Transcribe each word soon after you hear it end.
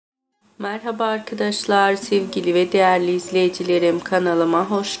Merhaba arkadaşlar, sevgili ve değerli izleyicilerim, kanalıma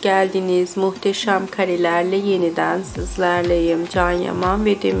hoş geldiniz. Muhteşem karelerle yeniden sizlerleyim. Can Yaman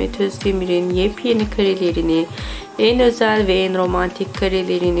ve Demet Özdemir'in yepyeni karelerini, en özel ve en romantik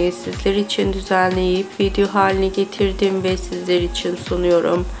karelerini sizler için düzenleyip video haline getirdim ve sizler için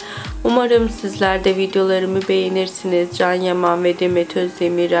sunuyorum. Umarım sizler de videolarımı beğenirsiniz. Can Yaman ve Demet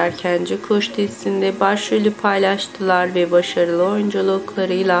Özdemir Erkenci Kuş dizisinde başrolü paylaştılar ve başarılı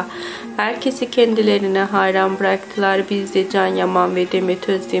oyunculuklarıyla herkesi kendilerine hayran bıraktılar. Biz de Can Yaman ve Demet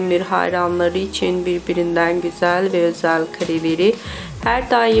Özdemir hayranları için birbirinden güzel ve özel kareleri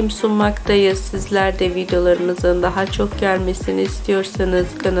her daim sunmaktayız. Sizler de videolarımızın daha çok gelmesini istiyorsanız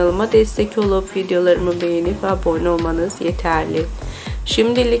kanalıma destek olup videolarımı beğenip abone olmanız yeterli.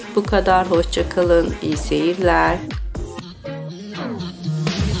 Şimdilik bu kadar. Hoşça kalın. İyi seyirler.